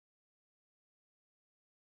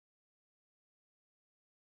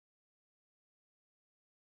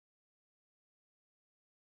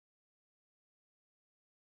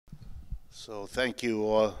So thank you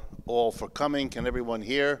all for coming. Can everyone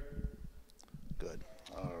hear? Good.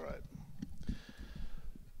 All right.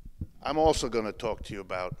 I'm also going to talk to you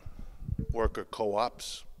about worker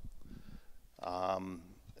co-ops. And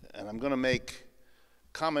I'm going to make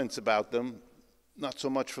comments about them, not so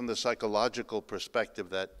much from the psychological perspective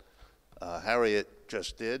that Harriet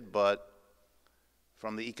just did, but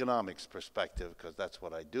from the economics perspective, because that's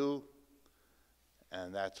what I do,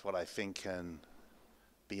 and that's what I think can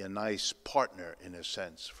be a nice partner, in a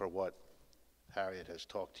sense, for what Harriet has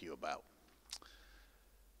talked to you about.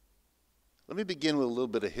 Let me begin with a little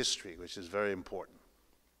bit of history, which is very important.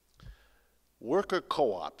 Worker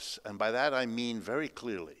co-ops, and by that I mean very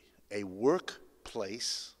clearly a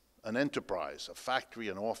workplace, an enterprise, a factory,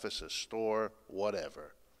 an office, a store,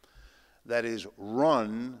 whatever, that is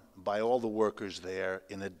run by all the workers there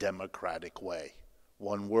in a democratic way.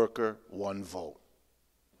 One worker, one vote.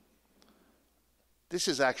 This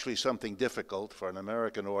is actually something difficult for an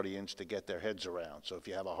American audience to get their heads around. So if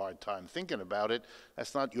you have a hard time thinking about it,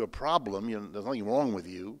 that's not your problem. There's nothing wrong with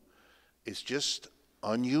you. It's just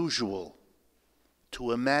unusual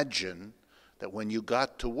to imagine that when you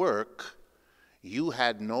got to work, you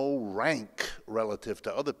had no rank relative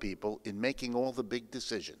to other people in making all the big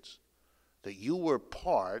decisions, that you were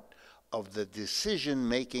part of the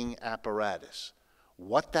decision-making apparatus,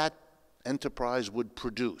 what that enterprise would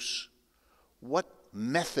produce, what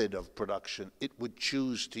method of production it would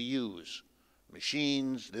choose to use.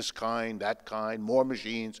 Machines, this kind, that kind, more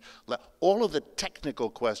machines, all of the technical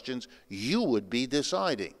questions you would be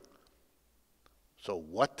deciding. So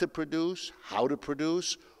what to produce, how to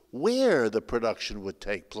produce, where the production would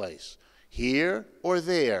take place, here or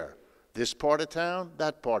there, this part of town,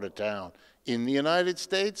 that part of town, in the United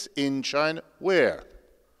States, in China, where?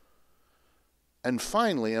 And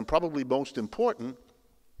finally, and probably most important,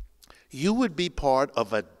 you would be part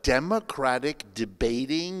of a democratic,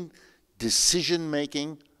 debating,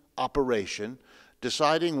 decision-making operation,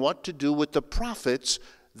 deciding what to do with the profits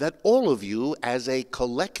that all of you, as a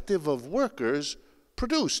collective of workers,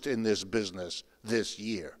 produced in this business this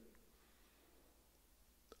year.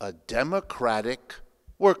 A democratic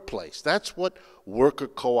workplace. That's what worker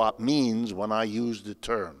co-op means when I use the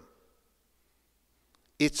term.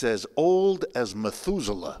 It's as old as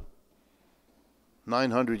Methuselah.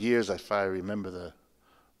 900 years, if I remember the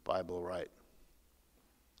Bible right.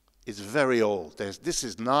 It's very old. This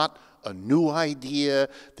is not a new idea.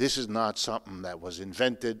 This is not something that was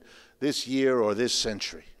invented this year or this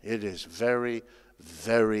century. It is very,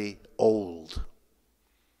 very old.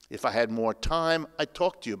 If I had more time, I'd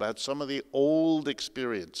talk to you about some of the old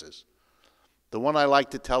experiences. The one I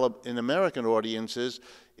like to tell in American audiences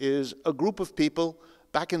is a group of people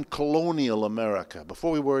back in colonial America,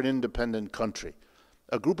 before we were an independent country.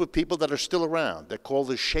 A group of people that are still around. They're called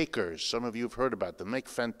the Shakers. Some of you have heard about them. Make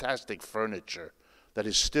fantastic furniture that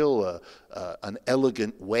is still an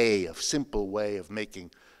elegant way, a simple way of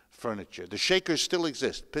making furniture. The Shakers still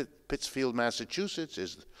exist. Pittsfield, Massachusetts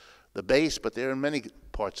is the base, but they're in many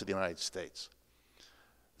parts of the United States.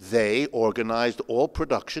 They organized all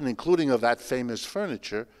production, including of that famous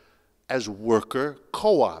furniture, as worker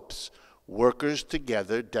co-ops. Workers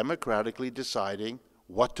together, democratically deciding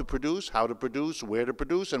what to produce, how to produce, where to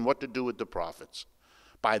produce, and what to do with the profits.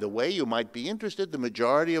 By the way, you might be interested, the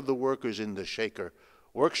majority of the workers in the Shaker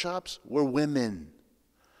workshops were women.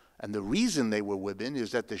 And the reason they were women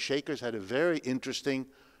is that the Shakers had a very interesting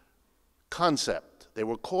concept. They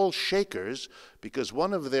were called Shakers because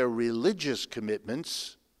one of their religious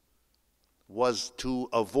commitments was to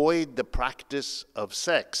avoid the practice of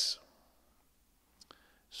sex.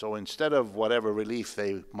 So instead of whatever relief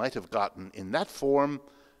they might have gotten in that form,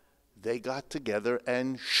 they got together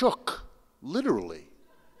and shook, literally.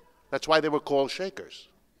 That's why they were called Shakers.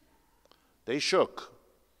 They shook.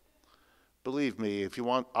 Believe me, if you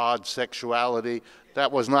want odd sexuality,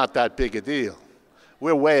 that was not that big a deal.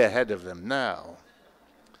 We're way ahead of them now.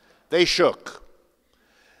 They shook.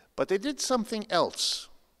 But they did something else.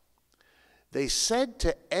 They said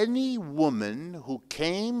to any woman who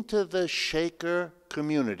came to the Shaker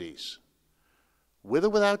communities, with or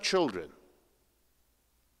without children,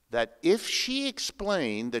 that if she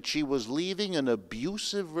explained that she was leaving an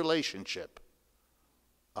abusive relationship,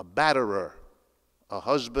 a batterer, a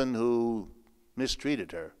husband who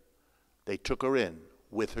mistreated her, they took her in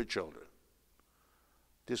with her children.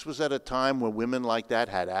 This was at a time where women like that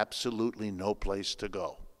had absolutely no place to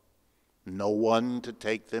go, no one to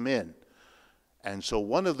take them in. And so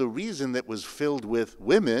one of the reasons it was filled with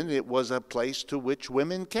women, it was a place to which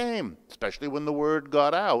women came, especially when the word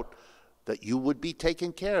got out that you would be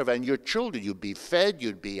taken care of, and your children, you'd be fed,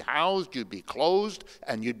 you'd be housed, you'd be clothed,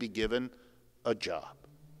 and you'd be given a job.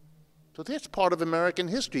 So that's part of American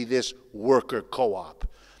history, this worker co-op.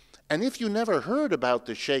 And if you never heard about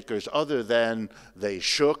the Shakers other than they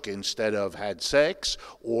shook instead of had sex,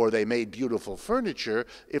 or they made beautiful furniture,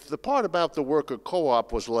 if the part about the worker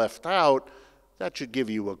co-op was left out, that should give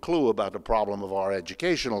you a clue about the problem of our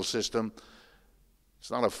educational system. It's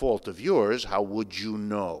not a fault of yours. How would you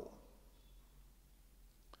know?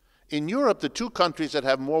 In Europe, the two countries that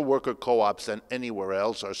have more worker co-ops than anywhere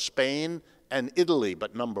else are Spain and Italy,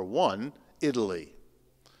 but number one, Italy.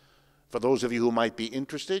 For those of you who might be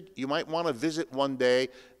interested, you might want to visit one day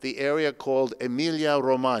the area called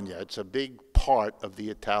Emilia-Romagna. It's a big part of the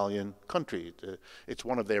Italian country. It's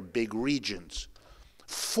one of their big regions.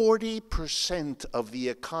 40% of the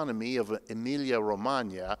economy of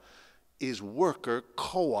Emilia-Romagna is worker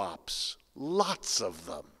co-ops, lots of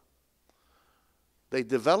them. They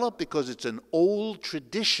develop because it's an old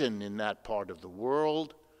tradition in that part of the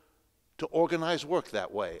world to organize work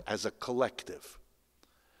that way, as a collective.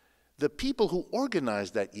 The people who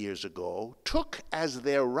organized that years ago took as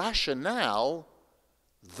their rationale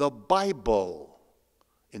the Bible,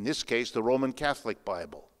 in this case, the Roman Catholic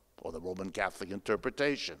Bible, or the Roman Catholic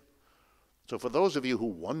interpretation. So for those of you who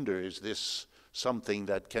wonder, is this something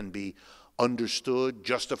that can be understood,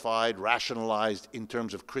 justified, rationalized in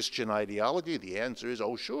terms of Christian ideology? The answer is,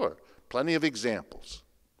 oh, sure. Plenty of examples.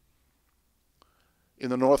 In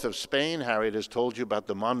the north of Spain, Harriet has told you about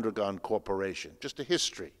the Mondragon Corporation, just a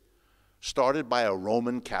history. Started by a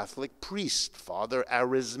Roman Catholic priest, Father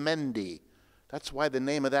Arizmendi. That's why the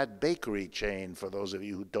name of that bakery chain, for those of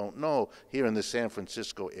you who don't know, here in the San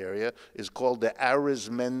Francisco area, is called the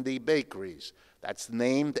Arizmendi Bakeries. That's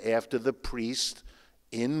named after the priest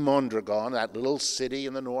in Mondragon, that little city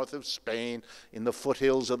in the north of Spain, in the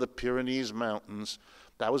foothills of the Pyrenees Mountains.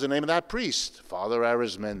 That was the name of that priest, Father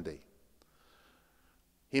Arizmendi.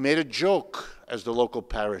 He made a joke as the local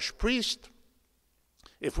parish priest.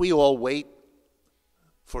 If we all wait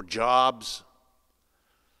for jobs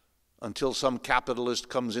until some capitalist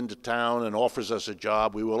comes into town and offers us a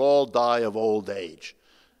job, we will all die of old age.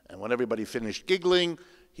 And when everybody finished giggling,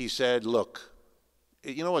 he said, look,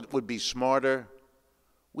 you know what would be smarter?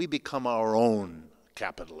 We become our own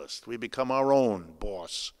capitalist. We become our own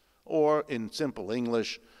boss. Or, in simple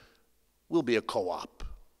English, we'll be a co-op.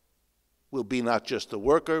 We'll be not just the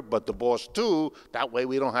worker, but the boss too. That way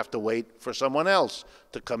we don't have to wait for someone else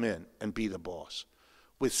to come in and be the boss.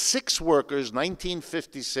 With 6 workers,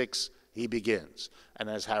 1956, he begins. And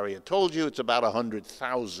as Harriet told you, it's about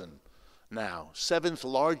 100,000 now. 7th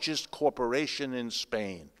largest corporation in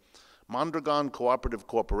Spain. Mondragon Cooperative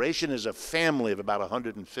Corporation is a family of about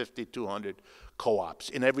 150, 200 co-ops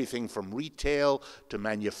in everything from retail to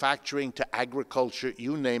manufacturing to agriculture.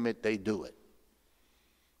 You name it, they do it.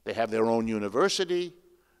 They have their own university.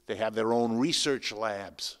 They have their own research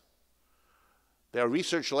labs. Their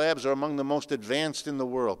research labs are among the most advanced in the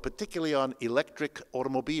world, particularly on electric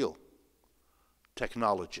automobile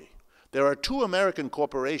technology. There are 2 American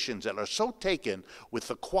corporations that are so taken with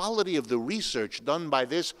the quality of the research done by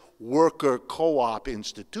this worker co-op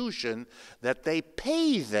institution that they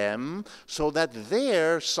pay them so that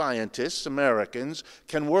their scientists, Americans,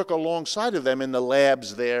 can work alongside of them in the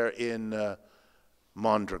labs there in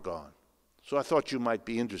Mondragon. So I thought you might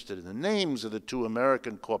be interested in the names of the 2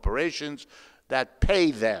 American corporations that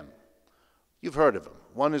pay them. You've heard of them.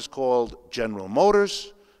 One is called General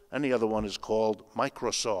Motors, and the other one is called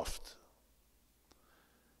Microsoft.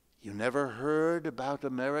 You never heard about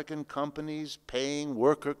American companies paying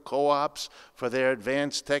worker co-ops for their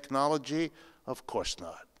advanced technology? Of course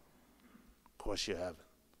not. Of course you haven't.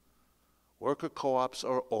 Worker co-ops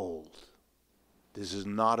are old. This is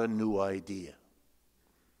not a new idea.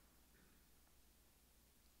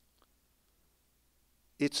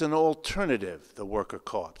 It's an alternative, the worker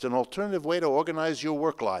co-op. It's an alternative way to organize your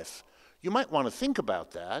work life. You might want to think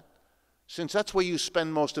about that, since that's where you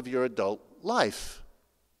spend most of your adult life.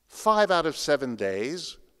 5 out of 7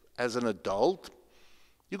 days, as an adult,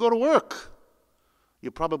 you go to work.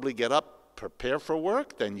 You probably get up, prepare for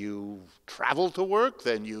work, then you travel to work,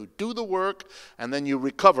 then you do the work, and then you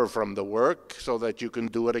recover from the work so that you can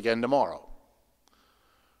do it again tomorrow.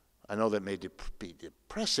 I know that may be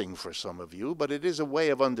depressing for some of you, but it is a way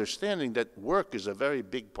of understanding that work is a very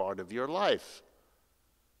big part of your life.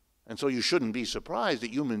 And so you shouldn't be surprised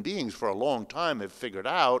that human beings for a long time have figured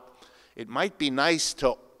out it might be nice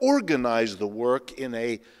to organize the work in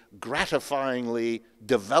a gratifyingly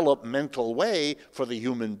developmental way for the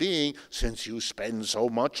human being, since you spend so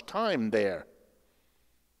much time there.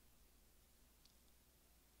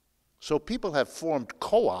 So people have formed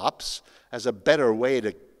co-ops as a better way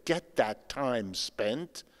to get that time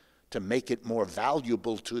spent to make it more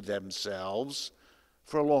valuable to themselves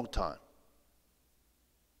for a long time.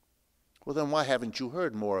 Well, then why haven't you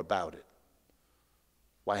heard more about it?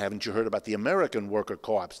 Why haven't you heard about the American worker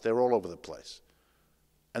co-ops? They're all over the place.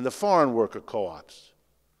 And the foreign worker co-ops.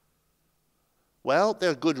 Well,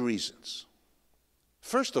 there are good reasons.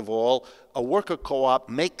 First of all, a worker co-op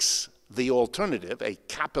makes the alternative, a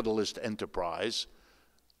capitalist enterprise,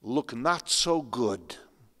 look not so good.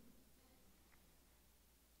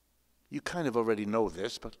 You kind of already know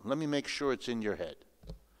this, but let me make sure it's in your head.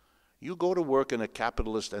 You go to work in a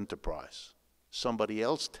capitalist enterprise. Somebody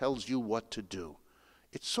else tells you what to do.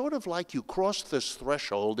 It's sort of like you cross this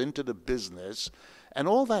threshold into the business, and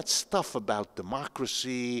all that stuff about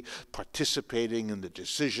democracy, participating in the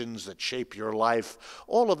decisions that shape your life,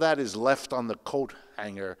 all of that is left on the coat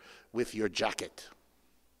hanger with your jacket.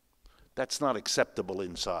 That's not acceptable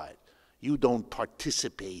inside. You don't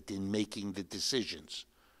participate in making the decisions.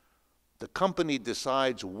 The company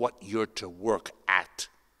decides what you're to work at,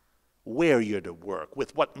 where you're to work,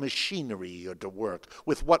 with what machinery you're to work,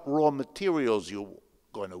 with what raw materials you're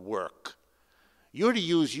going to work. You're to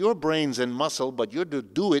use your brains and muscle, but you're to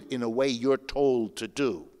do it in a way you're told to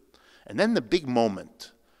do. And then the big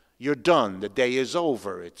moment. You're done. The day is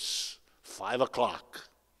over. It's 5 o'clock.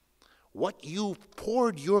 What you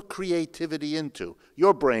poured your creativity into,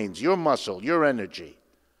 your brains, your muscle, your energy,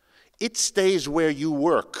 it stays where you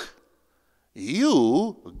work.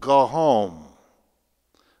 You go home.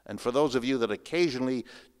 And for those of you that occasionally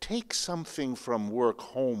take something from work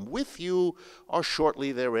home with you, are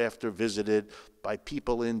shortly thereafter visited by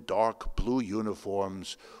people in dark blue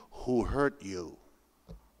uniforms who hurt you,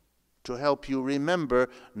 to help you remember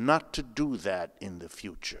not to do that in the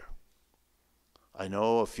future. I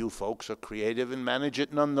know a few folks are creative and manage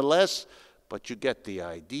it nonetheless, but you get the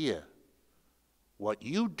idea. What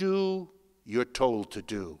you do, you're told to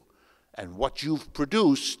do. And what you've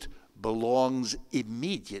produced belongs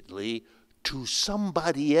immediately to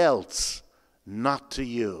somebody else, not to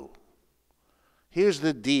you. Here's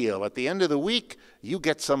the deal. At the end of the week, you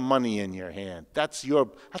get some money in your hand. That's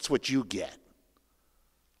what you get.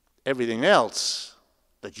 Everything else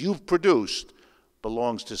that you've produced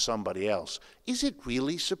belongs to somebody else. Is it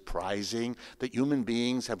really surprising that human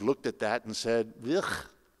beings have looked at that and said, ugh,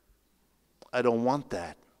 I don't want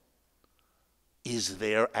that? Is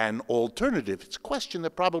there an alternative? It's a question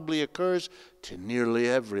that probably occurs to nearly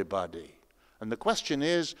everybody. And the question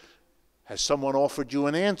is, has someone offered you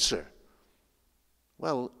an answer?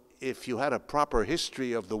 Well, if you had a proper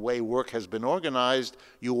history of the way work has been organized,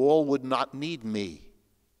 you all would not need me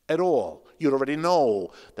at all. You'd already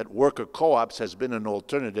know that worker co-ops has been an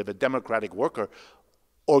alternative. A democratic worker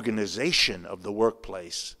organization of the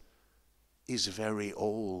workplace is very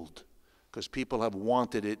old, because people have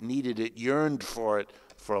wanted it, needed it, yearned for it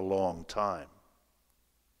for a long time.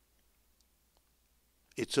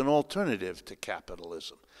 It's an alternative to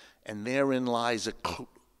capitalism, and therein lies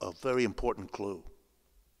a very important clue.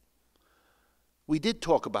 We did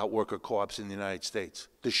talk about worker co-ops in the United States.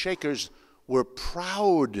 The Shakers were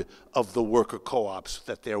proud of the worker co-ops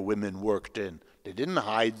that their women worked in. They didn't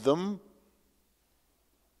hide them.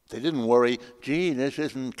 They didn't worry, gee, this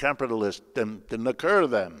isn't capitalist, didn't occur to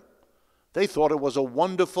them. They thought it was a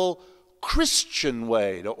wonderful Christian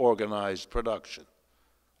way to organize production,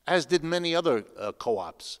 as did many other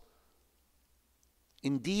co-ops.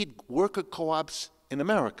 Indeed, worker co-ops in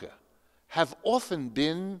America have often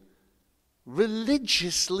been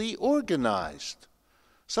religiously organized.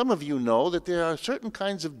 Some of you know that there are certain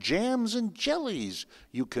kinds of jams and jellies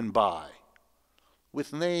you can buy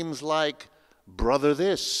with names like Brother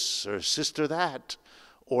This or Sister That,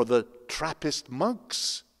 or the Trappist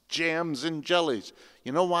monks jams and jellies.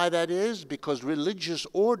 You know why that is? Because religious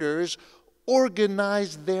orders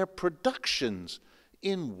organize their productions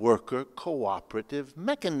in worker cooperative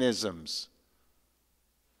mechanisms.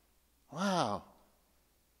 Wow.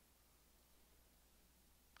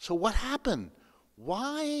 So what happened?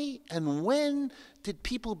 Why and when did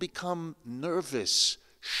people become nervous,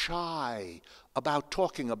 shy about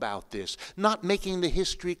talking about this, not making the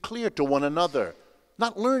history clear to one another,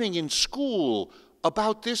 not learning in school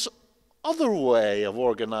about this other way of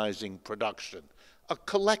organizing production, a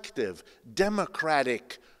collective,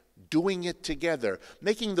 democratic, doing it together,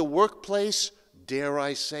 making the workplace, dare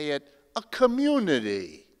I say it, a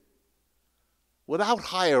community, without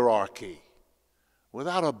hierarchy,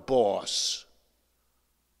 without a boss.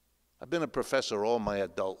 I've been a professor all my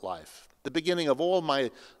adult life. The beginning of all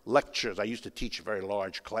my lectures, I used to teach very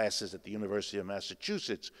large classes at the University of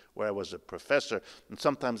Massachusetts, where I was a professor, and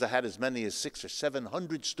sometimes I had as many as 600 or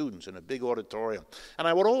 700 students in a big auditorium. And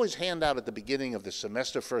I would always hand out at the beginning of the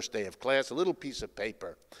semester, first day of class, a little piece of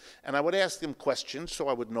paper, and I would ask them questions so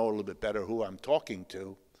I would know a little bit better who I'm talking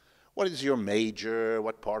to. What is your major?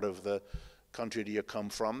 What part of the country do you come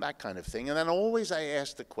from? That kind of thing. And then always I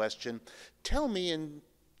asked the question, tell me in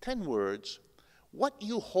 10 words, what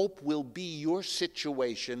you hope will be your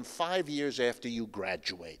situation 5 years after you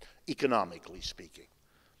graduate, economically speaking.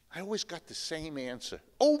 I always got the same answer.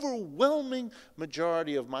 Overwhelming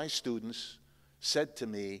majority of my students said to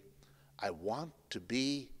me, I want to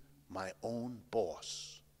be my own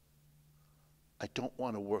boss. I don't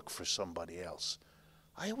want to work for somebody else.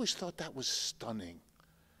 I always thought that was stunning.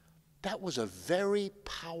 That was a very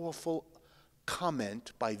powerful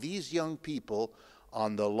comment by these young people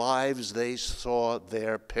on the lives they saw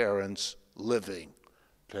their parents living.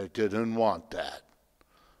 They didn't want that.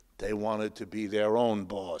 They wanted to be their own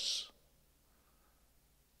boss.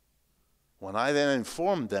 When I then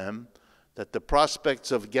informed them that the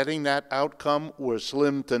prospects of getting that outcome were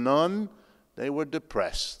slim to none, they were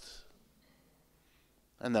depressed.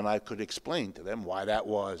 And then I could explain to them why that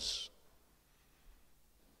was.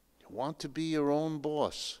 You want to be your own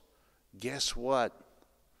boss. Guess what?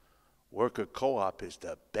 Worker co-op is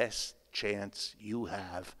the best chance you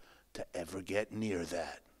have to ever get near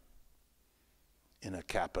that in a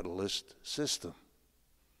capitalist system.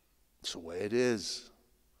 It's the way it is.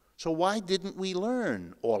 So why didn't we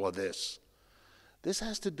learn all of this? This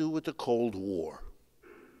has to do with the Cold War.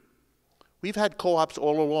 We've had co-ops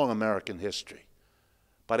all along American history.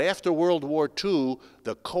 But after World War II,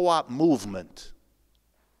 the co-op movement,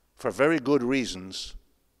 for very good reasons,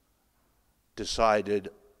 decided,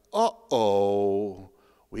 uh-oh,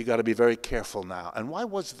 we got to be very careful now. And why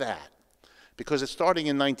was that? Because it's starting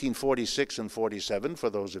in 1946 and 47. For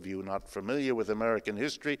those of you not familiar with American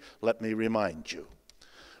history, let me remind you.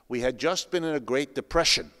 We had just been in a Great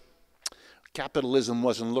Depression. Capitalism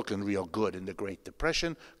wasn't looking real good in the Great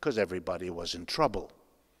Depression because everybody was in trouble.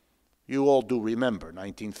 You all do remember,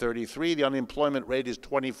 1933, the unemployment rate is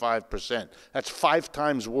 25%. That's 5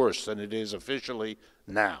 times worse than it is officially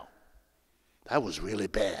now. That was really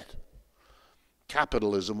bad.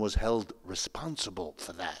 Capitalism was held responsible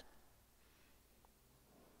for that,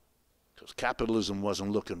 because capitalism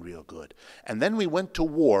wasn't looking real good. And then we went to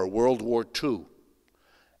war, World War II.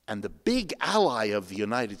 And the big ally of the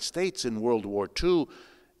United States in World War II,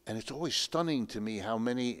 and it's always stunning to me how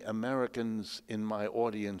many Americans in my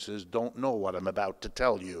audiences don't know what I'm about to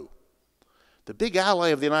tell you. The big ally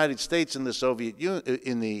of the United States in the Soviet Union,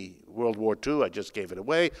 in the World War II, I just gave it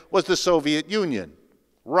away, was the Soviet Union,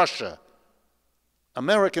 Russia.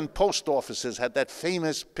 American post offices had that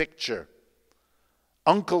famous picture.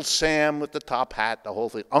 Uncle Sam with the top hat, the whole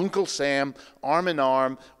thing. Uncle Sam, arm in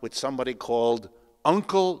arm with somebody called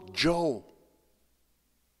Uncle Joe.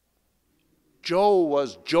 Joe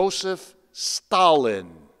was Joseph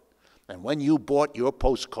Stalin. And when you bought your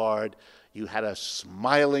postcard, you had a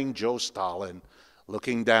smiling Joe Stalin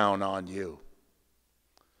looking down on you.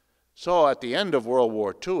 So at the end of World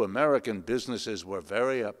War II, American businesses were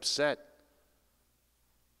very upset.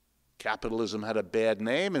 Capitalism had a bad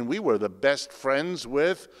name, and we were the best friends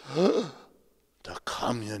with the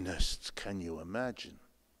communists. Can you imagine?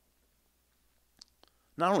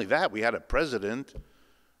 Not only that, we had a president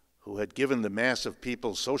who had given the mass of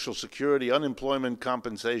people Social Security, unemployment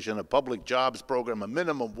compensation, a public jobs program, a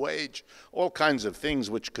minimum wage, all kinds of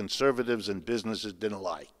things which conservatives and businesses didn't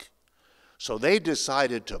like. So they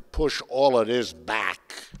decided to push all of this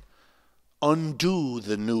back, undo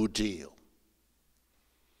the New Deal.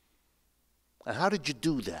 And how did you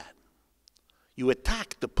do that? You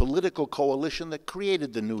attacked the political coalition that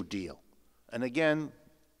created the New Deal. And again,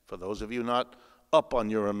 for those of you not up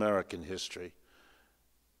on your American history,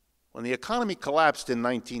 when the economy collapsed in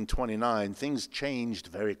 1929, things changed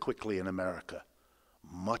very quickly in America,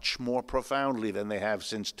 much more profoundly than they have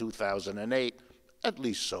since 2008, at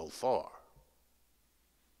least so far.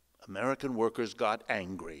 American workers got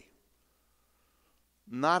angry,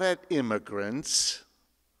 not at immigrants,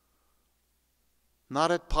 not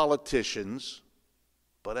at politicians,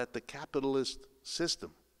 but at the capitalist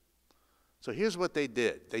system. So here's what they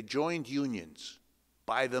did. They joined unions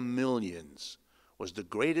by the millions. Was the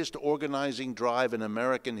greatest organizing drive in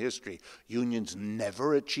American history. Unions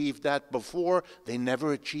never achieved that before. They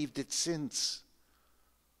never achieved it since.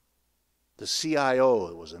 The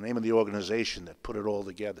CIO was the name of the organization that put it all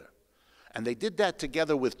together. And they did that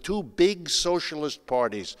together with 2 big socialist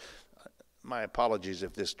parties. My apologies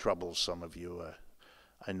if this troubles some of you.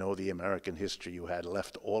 I know the American history you had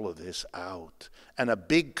left all of this out. And a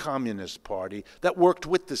big communist party that worked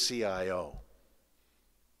with the CIO,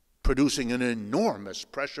 producing an enormous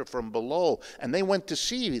pressure from below. And they went to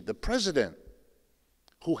see the president,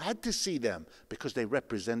 who had to see them because they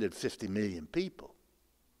represented 50 million people.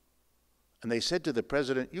 And they said to the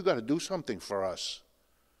president, you got to do something for us.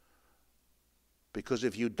 Because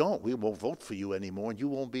if you don't, we won't vote for you anymore and you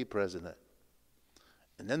won't be president.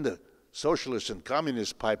 And then the socialists and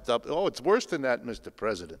communists piped up, oh, it's worse than that, Mr.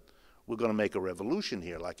 President. We're going to make a revolution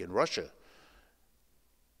here, like in Russia.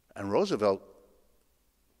 And Roosevelt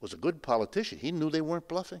was a good politician. He knew they weren't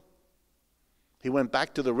bluffing. He went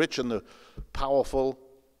back to the rich and the powerful,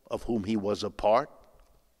 of whom he was a part,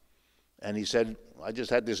 and he said, I just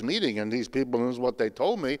had this meeting, and these people, this is what they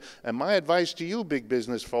told me, and my advice to you, big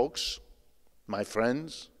business folks, my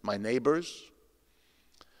friends, my neighbors,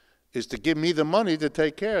 is to give me the money to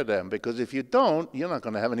take care of them, because if you don't, you're not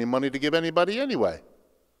going to have any money to give anybody anyway.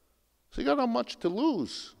 So you got not much to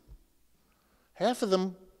lose. Half of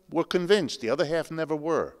them were convinced, the other half never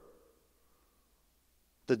were.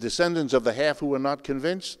 The descendants of the half who were not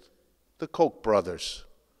convinced, the Koch brothers.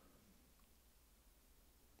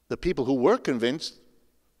 The people who were convinced,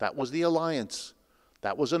 that was the alliance.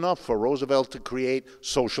 That was enough for Roosevelt to create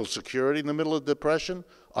Social Security in the middle of the Depression,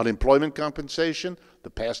 unemployment compensation, to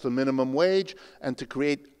pass the minimum wage, and to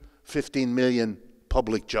create 15 million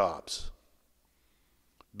public jobs.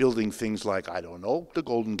 Building things like, I don't know, the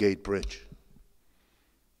Golden Gate Bridge,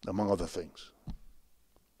 among other things.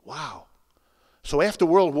 Wow. So after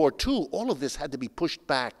World War II, all of this had to be pushed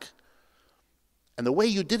back. And the way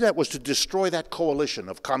you did that was to destroy that coalition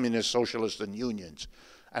of communists, socialists, and unions.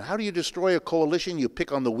 And how do you destroy a coalition? You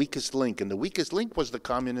pick on the weakest link, and the weakest link was the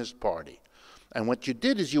Communist Party. And what you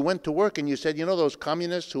did is you went to work and you said, you know those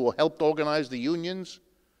communists who helped organize the unions?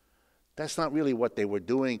 That's not really what they were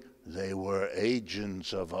doing. They were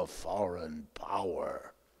agents of a foreign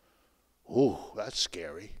power. Ooh, that's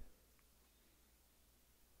scary.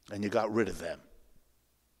 And you got rid of them.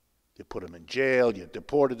 You put them in jail, you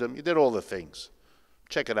deported them, you did all the things.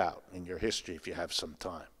 Check it out in your history if you have some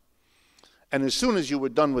time. And as soon as you were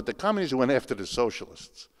done with the communists, you went after the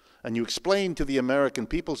socialists. And you explained to the American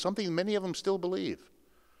people something many of them still believe,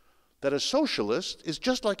 that a socialist is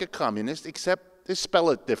just like a communist, except they spell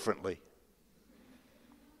it differently.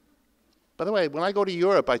 By the way, when I go to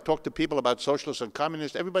Europe, I talk to people about socialists and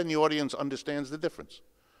communists. Everybody in the audience understands the difference.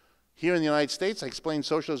 Here in the United States, I explain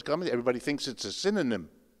socialist and communist. Everybody thinks it's a synonym.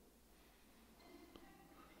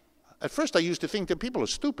 At first, I used to think that people are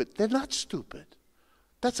stupid. They're not stupid.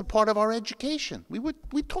 That's a part of our education.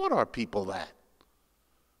 We taught our people that.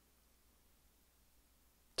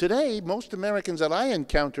 Today, most Americans that I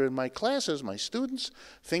encounter in my classes, my students,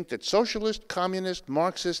 think that socialist, communist,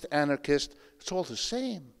 Marxist, anarchist, it's all the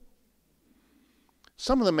same.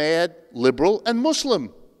 Some of them add liberal and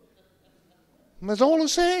Muslim. And it's all the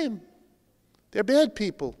same. They're bad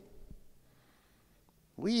people.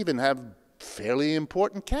 We even have fairly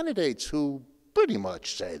important candidates who pretty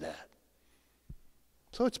much say that.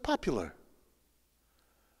 So it's popular.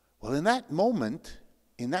 Well, in that moment,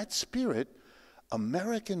 in that spirit,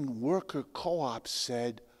 American worker co-ops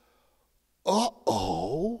said,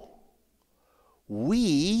 uh-oh,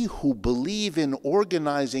 we who believe in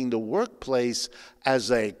organizing the workplace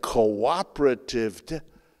as a cooperative,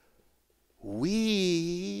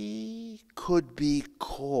 we could be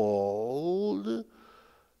called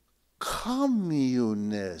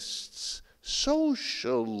communists,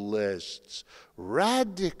 socialists,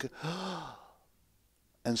 radical.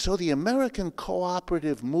 And so the American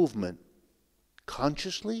cooperative movement,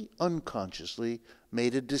 consciously, unconsciously,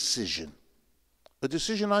 made a decision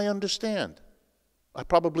I understand. I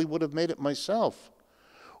probably would have made it myself.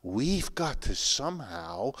 We've got to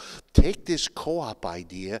somehow take this co-op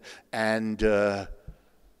idea and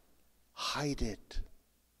hide it,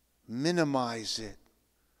 minimize it.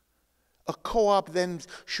 A co-op then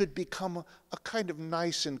should become a kind of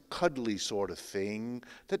nice and cuddly sort of thing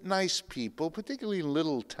that nice people, particularly in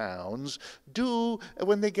little towns, do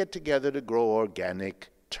when they get together to grow organic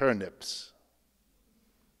turnips.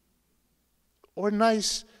 Or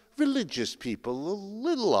nice religious people, a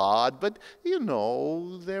little odd, but you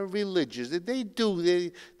know, they're religious. They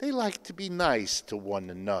like to be nice to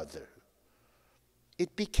one another.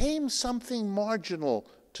 It became something marginal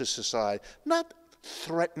to society, not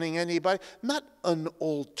threatening anybody, not an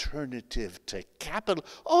alternative to capital.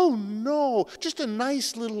 Oh no, just a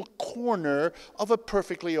nice little corner of a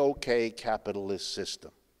perfectly okay capitalist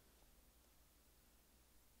system.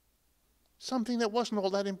 Something that wasn't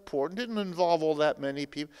all that important, didn't involve all that many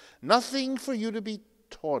people. Nothing for you to be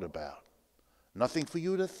taught about. Nothing for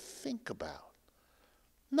you to think about.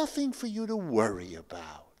 Nothing for you to worry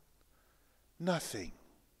about. Nothing.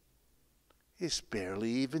 It's barely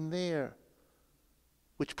even there.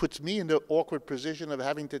 Which puts me in the awkward position of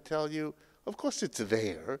having to tell you, of course it's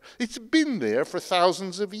there. It's been there for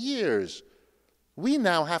thousands of years. We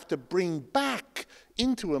now have to bring back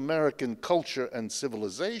into American culture and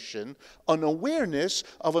civilization an awareness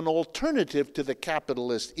of an alternative to the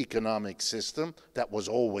capitalist economic system that was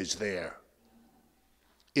always there.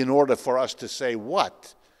 In order for us to say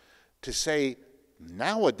what? To say,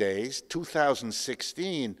 nowadays,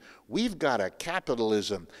 2016, we've got a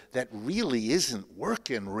capitalism that really isn't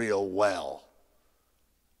working real well.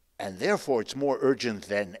 And therefore, it's more urgent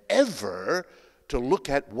than ever to look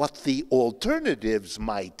at what the alternatives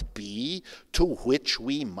might be to which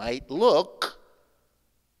we might look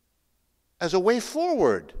as a way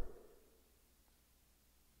forward.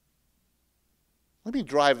 Let me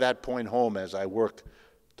drive that point home as I work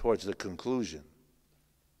towards the conclusion.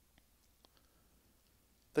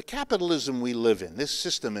 The capitalism we live in, this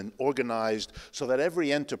system is organized so that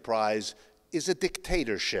every enterprise is a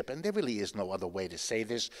dictatorship, and there really is no other way to say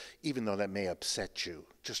this, even though that may upset you,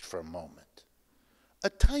 just for a moment. A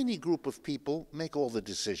tiny group of people make all the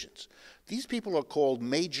decisions. These people are called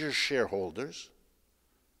major shareholders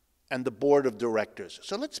and the board of directors.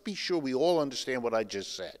 So let's be sure we all understand what I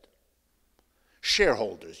just said.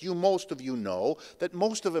 Shareholders. Most of you know that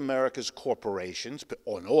most of America's corporations,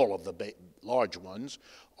 and all of the large ones,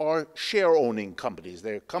 are share-owning companies.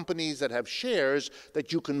 They're companies that have shares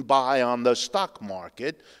that you can buy on the stock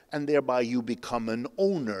market, and thereby you become an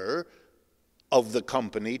owner of the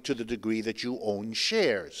company to the degree that you own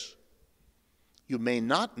shares. You may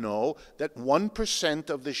not know that 1%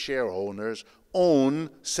 of the share owners own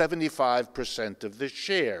 75% of the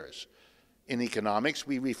shares. In economics,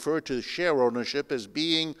 we refer to share ownership as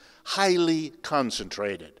being highly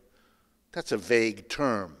concentrated. That's a vague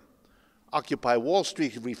term. Occupy Wall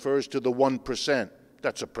Street refers to the 1%.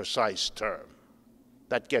 That's a precise term.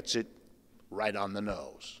 That gets it right on the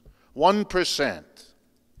nose. 1%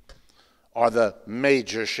 are the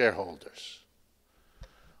major shareholders.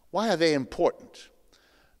 Why are they important?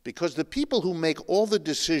 Because the people who make all the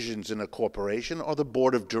decisions in a corporation are the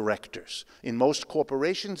board of directors. In most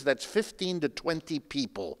corporations, that's 15 to 20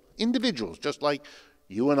 people, individuals, just like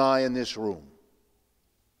you and I in this room.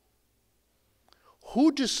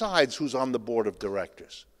 Who decides who's on the board of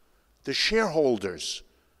directors? The shareholders.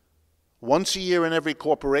 Once a year in every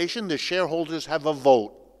corporation, the shareholders have a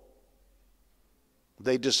vote.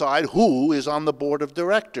 They decide who is on the board of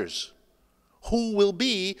directors. Who will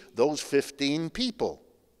be those 15 people?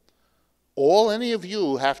 All any of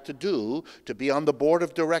you have to do to be on the board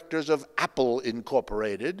of directors of Apple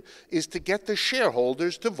Incorporated is to get the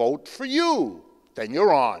shareholders to vote for you. Then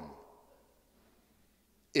you're on.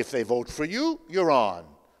 If they vote for you, you're on.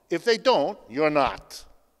 If they don't, you're not.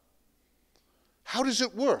 How does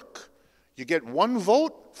it work? You get one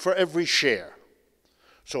vote for every share.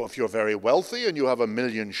 So if you're very wealthy and you have 1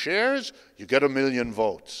 million shares, you get 1 million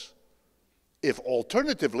votes. If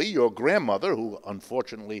alternatively your grandmother, who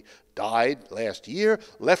unfortunately died last year,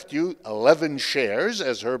 left you 11 shares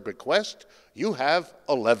as her bequest, you have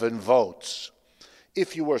 11 votes.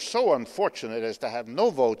 If you were so unfortunate as to have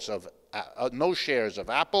no shares of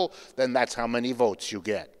Apple, then that's how many votes you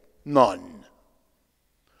get. None.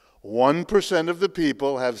 1% of the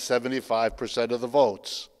people have 75% of the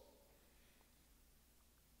votes.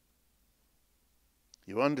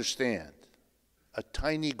 You understand? A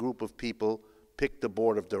tiny group of people pick the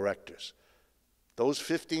board of directors. Those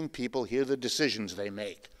 15 people hear the decisions they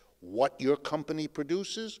make. What your company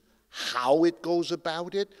produces, how it goes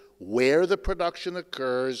about it, where the production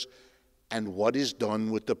occurs, and what is done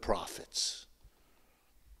with the profits.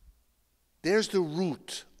 There's the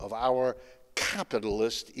root of our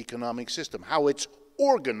capitalist economic system, how it's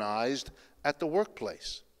organized at the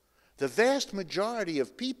workplace. The vast majority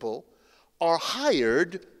of people are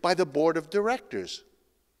hired by the board of directors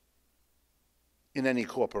in any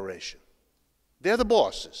corporation. They're the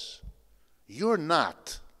bosses. You're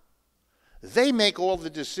not. They make all the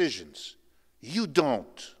decisions. You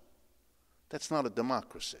don't. That's not a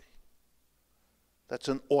democracy. That's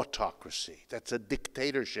an autocracy. That's a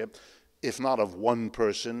dictatorship, if not of one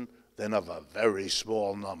person, then of a very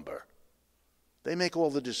small number. They make all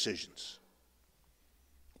the decisions.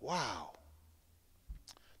 Wow.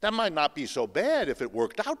 That might not be so bad if it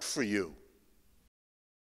worked out for you.